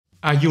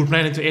Are you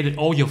planning to edit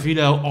all your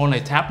video on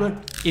a tablet?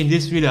 In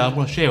this video, I'm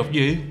going to share with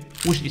you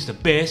which is the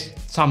best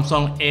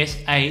Samsung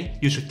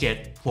S8 you should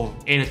get for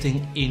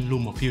editing in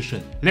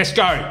Lumafusion. Let's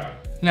go!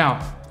 Now,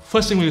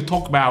 first thing we'll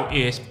talk about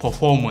is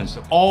performance.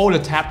 All the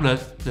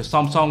tablets, the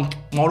Samsung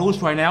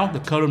models right now, the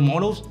current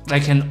models,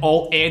 they can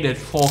all edit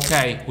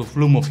 4K with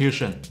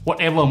Lumafusion.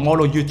 Whatever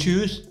model you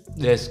choose,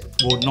 there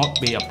will not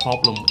be a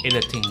problem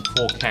editing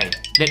 4K.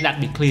 Let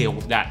that be clear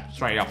with that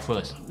straight up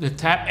first. The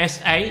Tab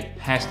S8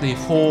 has the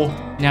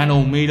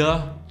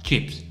 4nm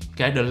chips.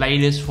 Okay, the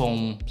latest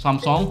from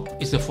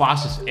Samsung is the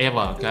fastest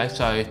ever. Okay,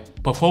 so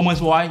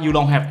performance-wise, you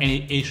don't have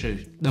any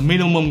issues. The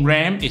minimum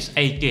RAM is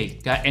 8GB,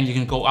 okay, and you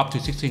can go up to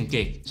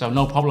 16GB. So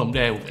no problem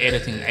there with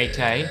editing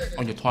 8K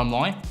on your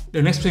timeline.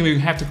 The next thing we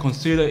have to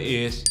consider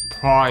is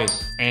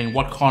price and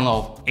what kind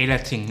of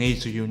editing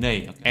needs do you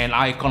need. And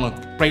I'm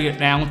gonna break it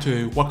down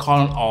to what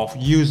kind of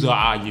user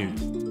are you.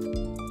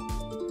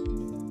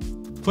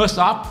 First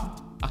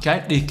up,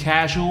 okay, the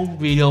casual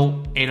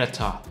video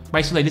editor.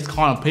 Basically, this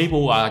kind of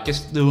people are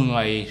just doing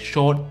a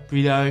short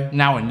video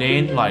now and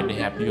then, like they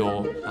have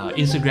your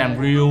Instagram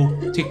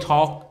reel,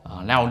 TikTok,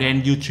 now and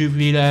then YouTube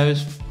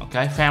videos,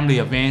 okay, family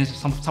events,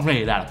 something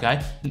like that,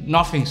 okay?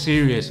 Nothing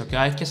serious,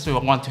 okay? Just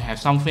want to have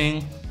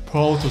something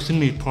pro to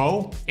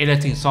semi-pro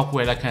editing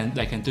software that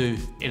can do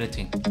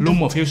editing.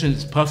 Lumafusion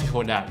is perfect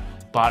for that.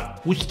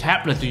 But which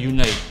tablet do you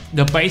need?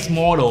 The base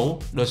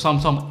model, the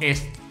Samsung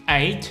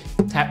S8,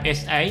 Tab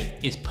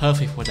S8 is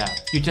perfect for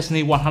that. You just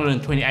need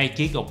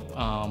 128GB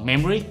of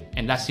memory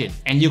and that's it.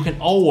 And you can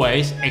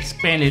always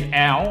expand it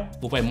out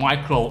with a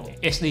micro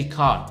SD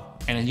card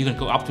and then you can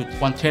go up to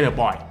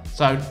 1TB.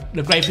 So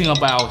the great thing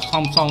about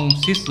Samsung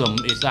system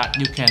is that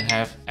you can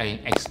have an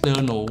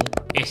external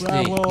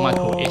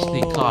micro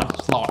SD card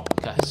slot.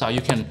 Okay? So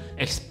you can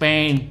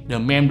expand the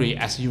memory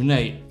as you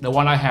need. The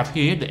one I have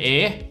here, the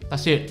Air,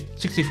 that's it.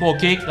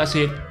 64GB, that's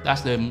it.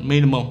 That's the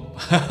minimum.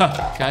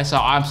 Okay, so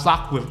I'm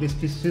stuck with this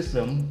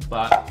system,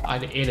 but I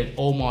edit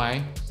all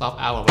my stuff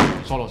out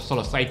of it. Sort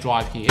of save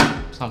drive here,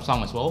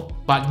 Samsung as well.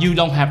 But you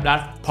don't have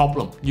that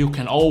problem. You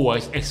can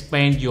always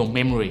expand your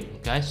memory.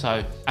 Okay,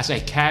 so as a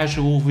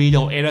casual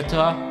video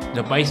editor,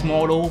 the base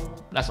model,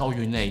 that's all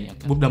you need.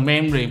 With the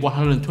memory,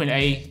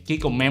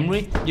 128GB of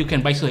memory, you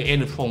can basically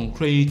edit from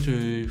 3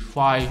 to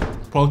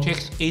 5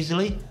 projects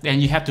easily.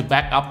 Then you have to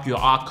back up your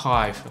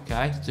archive,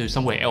 okay, to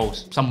somewhere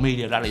else, some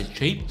media that is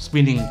cheap,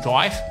 spinning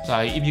drive.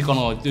 So if you're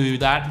gonna do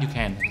that, you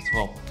can as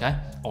well, okay?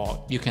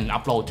 Or you can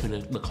upload to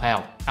the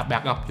cloud,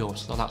 back up your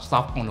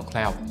stuff on the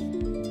cloud.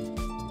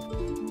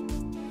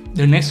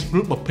 The next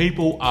group of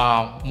people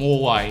are more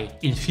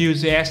like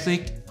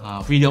enthusiastic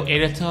video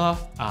editor,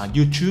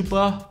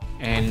 YouTuber,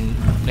 and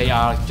they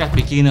are just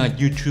beginner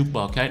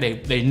YouTuber. Okay,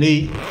 they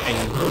need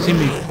a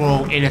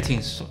semi-pro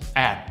editing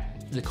app.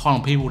 The kind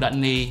of people that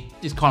need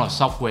this kind of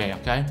software.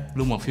 Okay,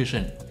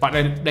 Lumafusion.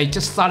 But they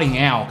just starting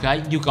out.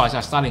 Okay, you guys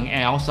are starting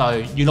out,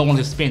 so you don't want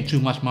to spend too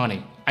much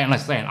money. I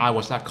understand, I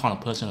was that kind of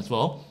person as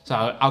well. So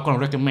I'm gonna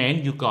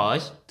recommend you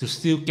guys to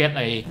still get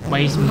a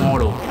base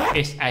model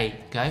S8,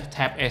 okay,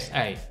 Tab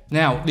S8.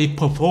 Now, the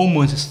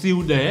performance is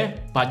still there,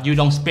 but you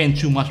don't spend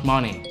too much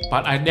money.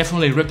 But I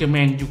definitely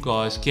recommend you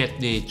guys get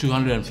the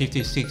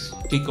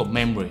 256GB of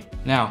memory.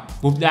 Now,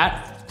 with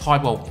that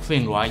type of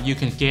thing, right, you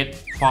can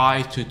get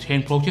 5 to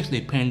 10 projects,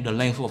 depend the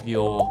length of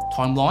your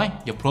timeline,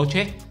 your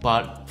project.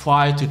 But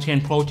 5 to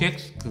 10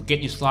 projects to get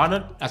you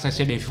started. As I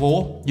said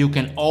before, you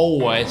can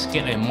always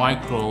get a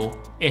micro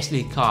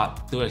SD card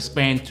to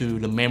expand to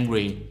the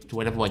memory to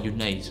whatever you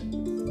need.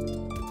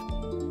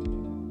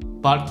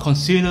 But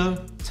consider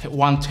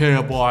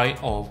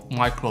 1TB of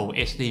micro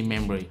SD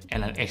memory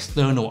and an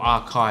external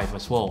archive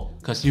as well,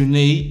 because you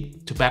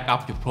need to back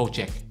up your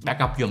project, back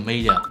up your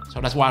media.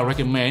 So that's why I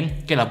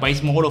recommend get a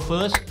base model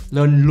first,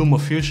 learn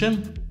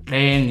Lumafusion,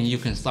 then you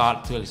can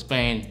start to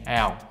expand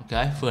out,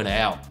 okay, further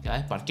out,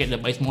 okay. But get the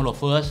base model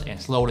first and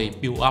slowly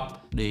build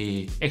up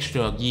the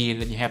extra gear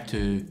that you have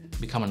to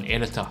become an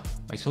editor,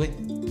 basically.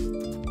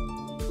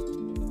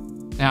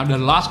 Now the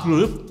last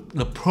group,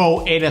 the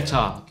pro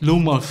editor,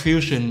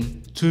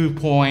 Lumafusion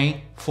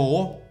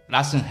 2.4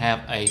 doesn't have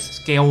a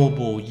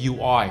scalable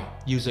UI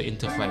user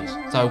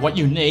interface. So what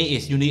you need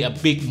is you need a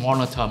big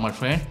monitor, my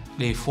friend.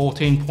 The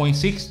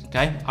 14.6,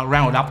 okay, I'll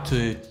round it up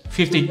to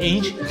 15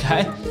 inch,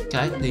 okay.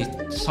 The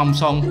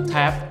Samsung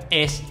Tab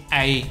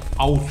S8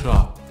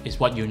 Ultra is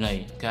what you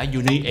need, okay.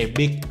 You need a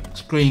big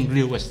screen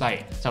real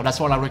estate. So that's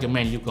what I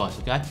recommend you guys,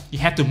 okay. You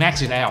have to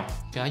max it out,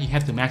 okay. You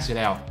have to max it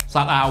out.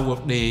 Start out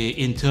with the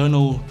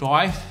internal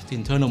drive, the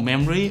internal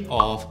memory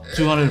of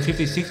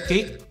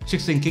 256GB,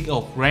 16GB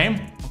of RAM,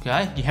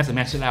 okay. You have to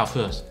max it out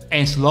first.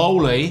 And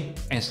slowly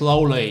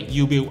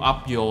you build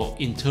up your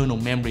internal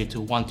memory to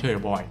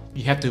 1TB.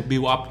 You have to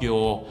build up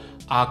your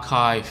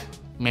archive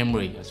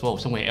memory as well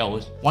somewhere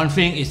else. One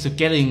thing is to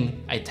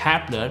getting a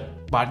tablet,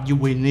 but you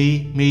will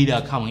need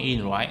media coming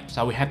in, right?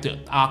 So we have to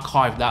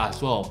archive that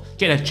as well.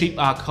 Get a cheap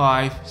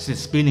archive,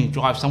 spinning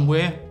drive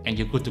somewhere, and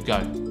you're good to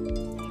go.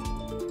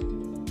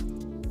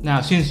 Now,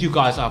 since you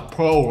guys are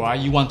pro, right?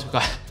 You want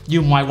to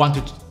you might want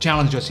to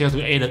challenge yourself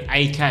to edit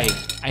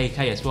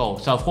 8K as well.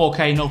 So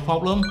 4K no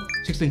problem,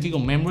 16 gig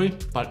of memory,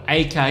 but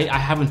 8K I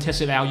haven't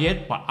tested out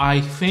yet, but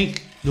I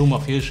think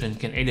Lumafusion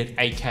can edit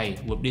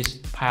 8K with this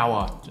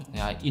power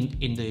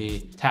in the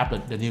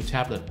tablet, the new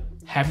tablet.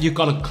 Have you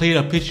got a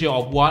clear picture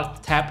of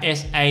what Tab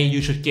SA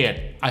you should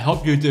get? I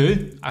hope you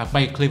do. I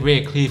make it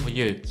very clear for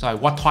you. So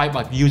what type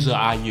of user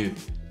are you?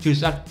 Choose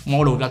that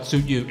model that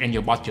suits you and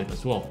your budget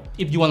as well.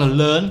 If you want to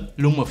learn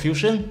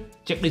Lumafusion,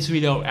 check this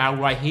video out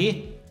right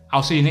here.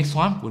 I'll see you next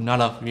time with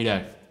another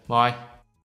video. Bye.